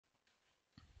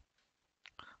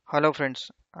Hello friends,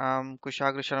 I'm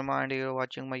Kushagra Sharma and you're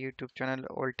watching my YouTube channel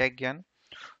AllTechGyan.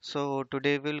 So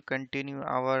today we'll continue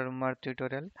our Mirth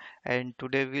tutorial and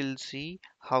today we'll see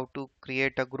how to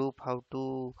create a group, how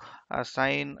to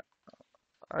assign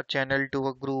a channel to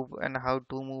a group and how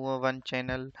to move one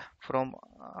channel from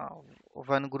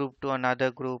one group to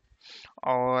another group.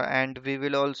 And we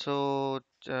will also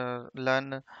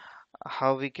learn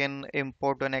how we can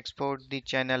import and export the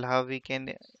channel, how we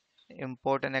can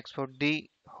import and export the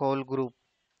whole group.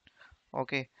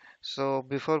 Okay, so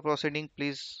before proceeding,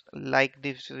 please like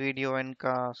this video and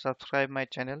subscribe my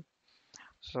channel.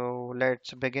 So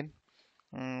let's begin.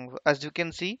 As you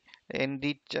can see in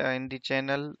the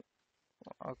channel,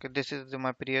 okay, this is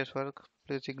my previous work.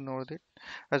 Please ignore it.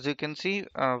 As you can see,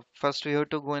 first we have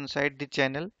to go inside the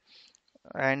channel,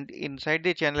 and inside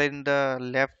the channel in the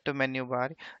left menu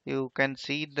bar, you can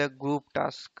see the group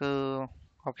task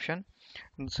option.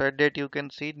 Inside that you can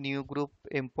see new group,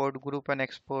 import group and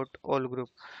export all group.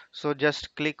 So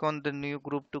just click on the new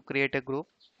group to create a group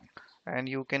and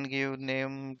you can give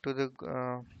name to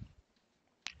the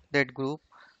that group.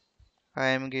 I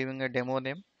am giving a demo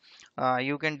name.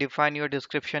 You can define your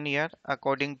description here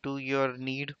according to your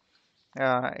need.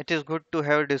 It is good to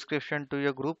have a description to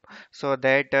your group so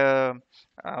that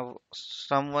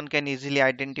someone can easily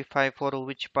identify for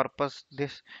which purpose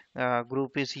this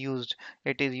group is used.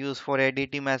 It is used for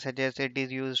editing messages, it is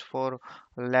used for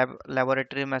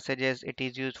laboratory messages, it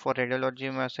is used for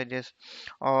radiology messages,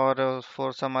 or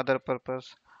for some other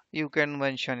purpose. You can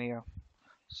mention here.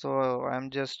 So I'm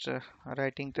just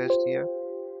writing test here.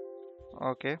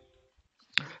 Okay.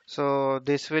 So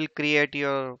this will create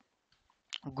your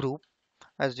group.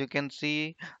 As you can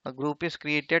see, a group is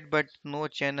created, but no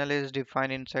channel is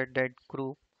defined inside that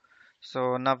group.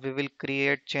 So now we will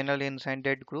create channel inside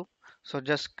that group. So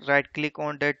just right click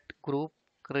on that group,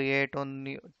 create on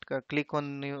new, click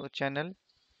on new channel.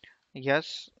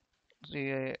 Yes,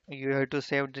 you have to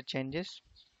save the changes.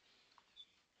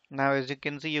 Now as you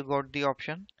can see, you got the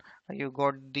option. You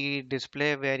got the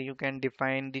display where you can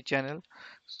define the channel.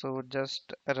 So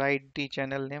just write the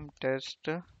channel name test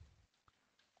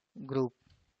group.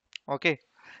 Okay.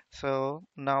 So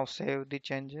now save the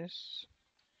changes.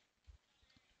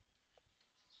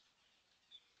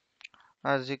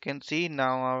 As you can see,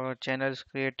 now our channel is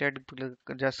created.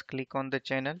 Just click on the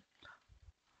channel.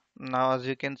 Now as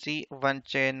you can see, one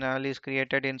channel is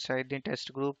created inside the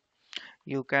test group.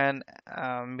 You can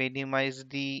minimize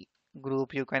the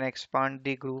group, you can expand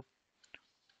the group.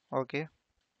 Okay,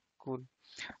 cool.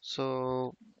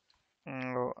 So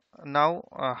mm, now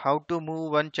how to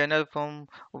move one channel from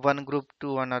one group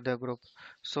to another group.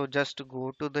 So just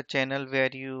go to the channel where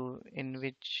you in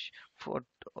which for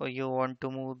you want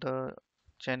to move the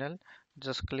channel.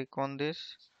 Just click on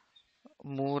this,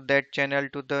 move that channel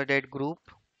to the that group.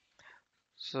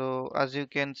 So as you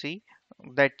can see,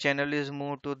 that channel is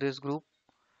moved to this group.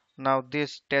 Now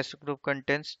this test group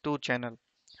contains two channel.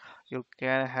 You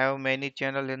can have many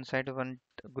channel inside one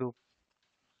group.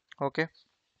 Okay,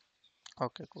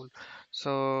 okay, cool.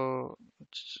 So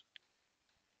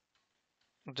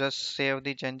just save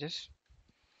the changes.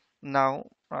 Now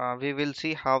we will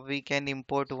see how we can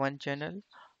import one channel,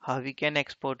 how we can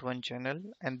export one channel,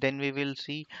 and then we will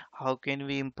see how can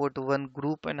we import one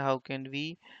group and how can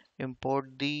we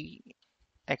import the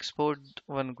export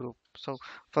one group. So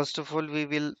first of all, we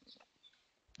will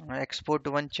export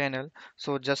one channel.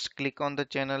 So just click on the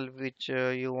channel which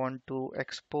you want to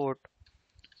export.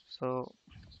 So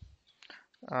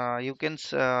you can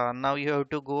now you have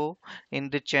to go in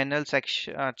the channel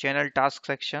section, channel task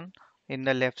section in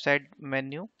the left side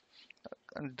menu.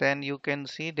 And then you can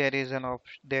see there is an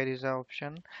option. There is an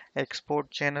option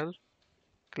export channel.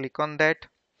 Click on that.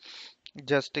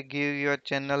 Just to give your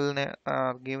channel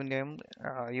give name.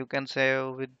 You can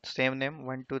save with same name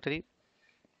 123.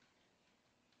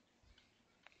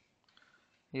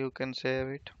 You can save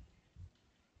it.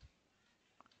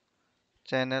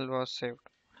 Channel was saved.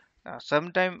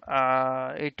 Sometime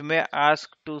it may ask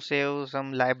to save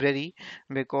some library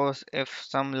because if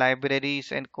some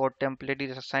libraries and code template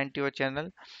is assigned to your channel,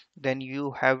 then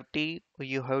you have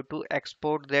to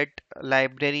export that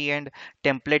library and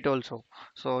template also.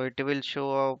 So it will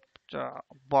show a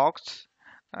box.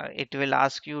 It will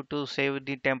ask you to save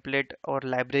the template or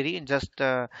library. Just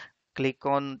click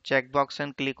on checkbox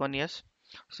and click on yes.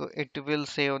 So it will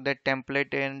save that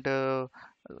template and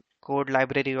code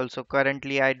library also.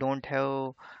 Currently, I don't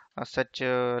have such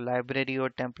a library or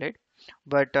template,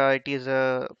 but it is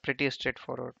pretty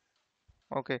straightforward.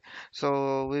 Okay,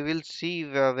 so we will see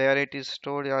where it is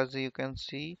stored. As you can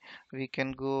see, we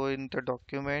can go into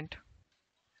document.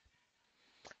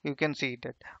 You can see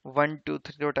that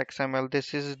 123.xml.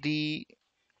 This is the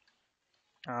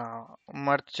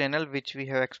Mirth channel which we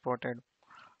have exported.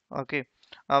 Okay.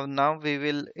 Now we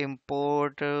will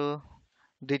import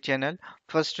the channel.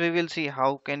 First we will see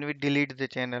how can we delete the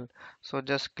channel. So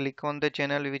just click on the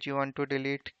channel which you want to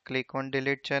delete. Click on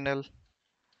delete channel.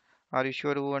 Are you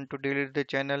sure you want to delete the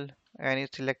channel? Any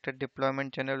selected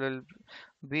deployment channel will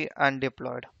be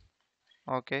undeployed.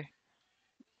 Okay.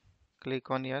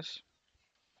 Click on yes.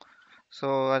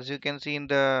 So as you can see in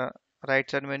the right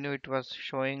side menu, it was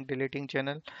showing deleting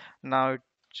channel. Now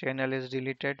channel is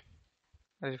deleted.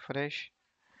 Refresh.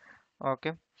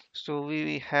 Okay. So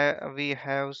we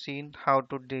have seen how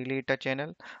to delete a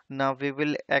channel. Now we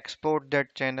will export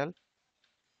that channel.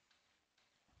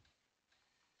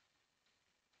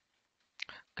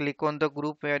 Click on the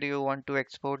group where you want to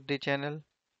export the channel.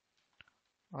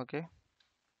 Okay.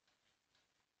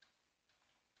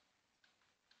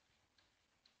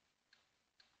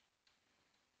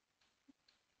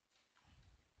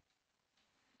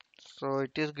 So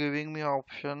it is giving me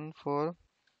option for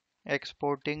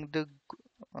exporting the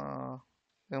uh,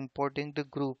 importing the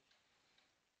group.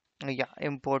 Yeah,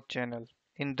 import channel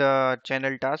in the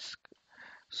channel task.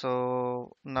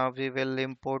 So now we will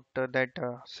import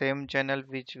that same channel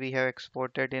which we have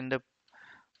exported in the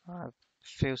uh,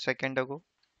 few second ago.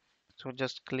 So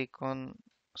just click on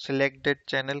select that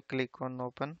channel, click on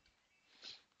open.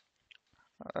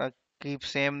 Uh, Keep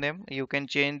same name. You can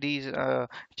change these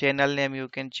channel name. You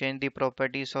can change the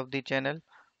properties of the channel,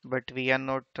 but we are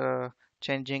not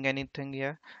changing anything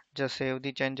here. Just save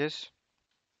the changes.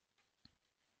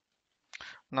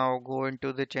 Now go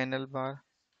into the channel bar.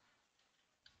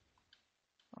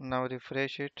 Now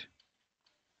refresh it.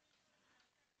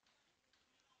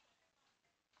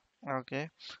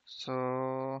 Okay.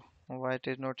 So why it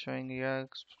is not showing here?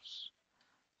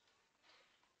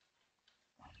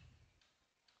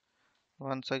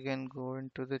 Once again go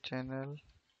into the channel.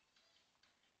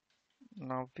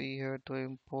 Now we have to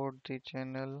import the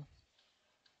channel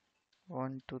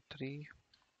 123.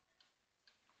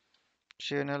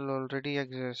 Channel already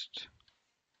exists.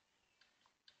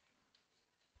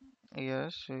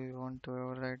 Yes, we want to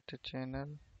override the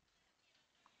channel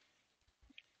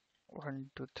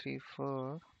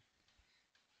 1234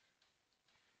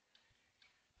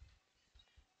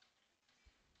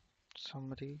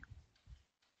 summary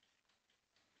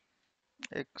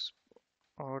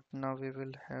export. Now we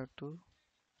will have to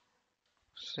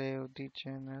save the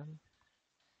channel.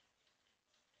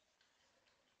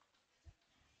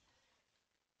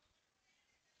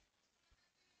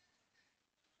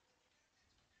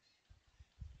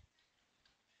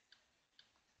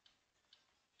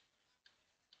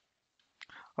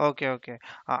 Okay, okay.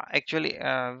 Actually,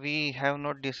 we have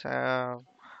not this.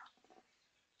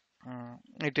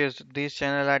 It is these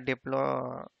channel are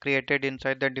deploy created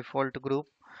inside the default group.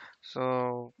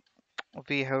 So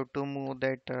we have to move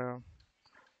that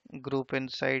group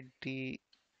inside the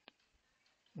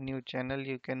new channel.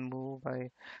 You can move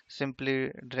by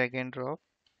simply drag and drop.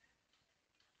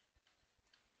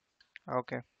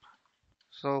 Okay.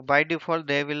 So by default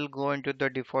they will go into the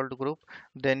default group.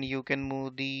 Then you can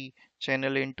move the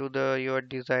channel into the your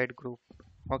desired group.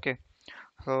 Okay.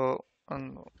 So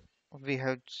we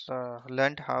have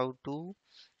learned how to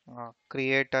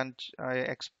create and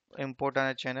import on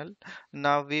a channel.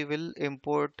 Now we will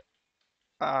import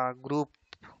a group.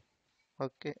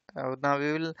 Okay. Now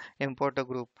we will import a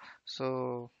group.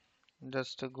 So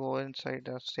just to go inside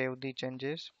save the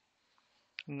changes.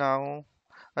 Now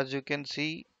as you can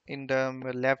see in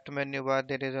the left menu bar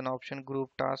there is an option group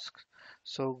tasks.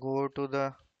 So go to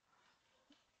the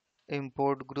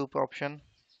import group option.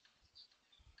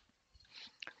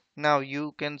 Now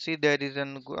you can see there is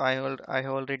an I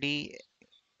have already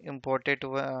imported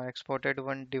exported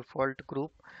one default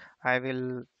group. I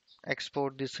will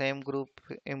export the same group,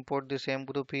 import the same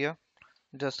group here.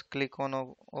 Just click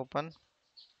on open.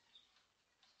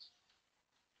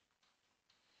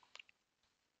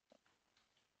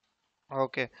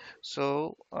 Okay,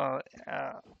 so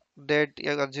that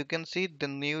as you can see, the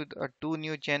new two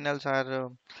new channels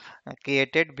are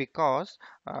created because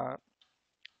uh,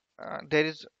 there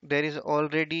is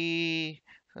already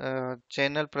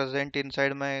channel present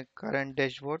inside my current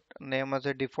dashboard name as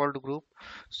a default group.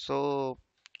 So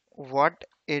what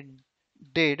it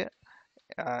did,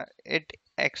 it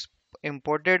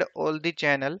imported all the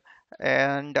channel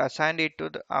and assigned it to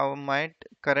my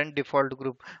current default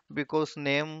group because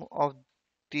name of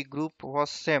the group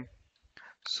was same.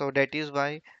 So that is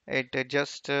why it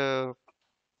just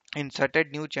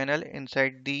inserted new channel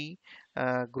inside the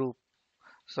group.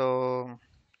 So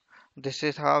this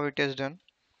is how it is done.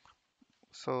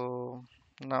 So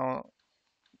now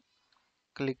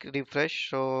click refresh.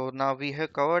 So now we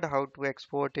have covered how to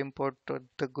export, import to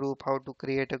the group, how to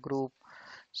create a group.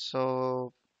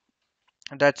 So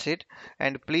that's it.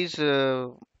 And please,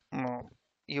 mm,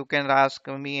 you can ask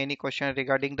me any question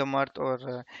regarding the Mirth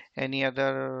or any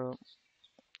other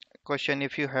question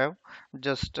if you have.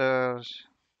 Just write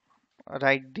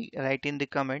in the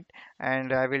comment,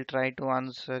 and I will try to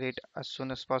answer it as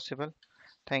soon as possible.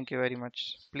 Thank you very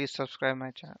much. Please subscribe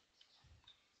my channel.